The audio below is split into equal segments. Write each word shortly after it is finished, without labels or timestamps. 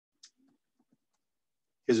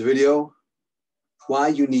Here's a video, why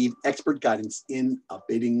you need expert guidance in a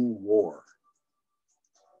bidding war.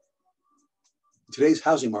 In today's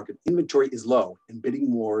housing market, inventory is low and bidding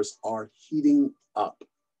wars are heating up.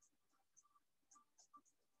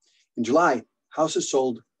 In July, houses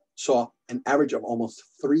sold saw an average of almost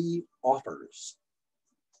 3 offers.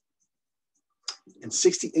 And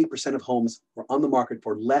 68% of homes were on the market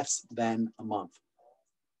for less than a month.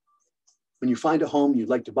 When you find a home you'd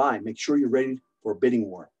like to buy, make sure you're ready for a bidding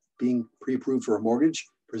war, being pre-approved for a mortgage,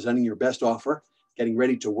 presenting your best offer, getting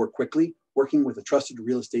ready to work quickly, working with a trusted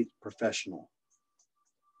real estate professional.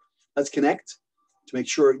 Let's connect to make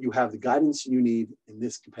sure you have the guidance you need in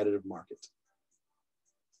this competitive market.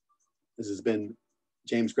 This has been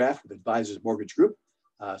James Graff with Advisors Mortgage Group,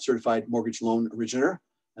 certified mortgage loan originator.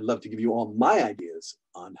 I'd love to give you all my ideas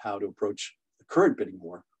on how to approach the current bidding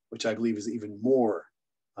war, which I believe is even more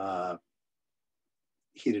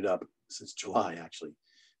heated up since July, actually.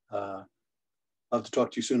 Love to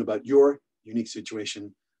talk to you soon about your unique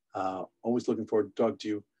situation. Always looking forward to talk to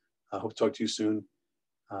you. I hope to talk to you soon.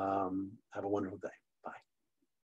 Have a wonderful day.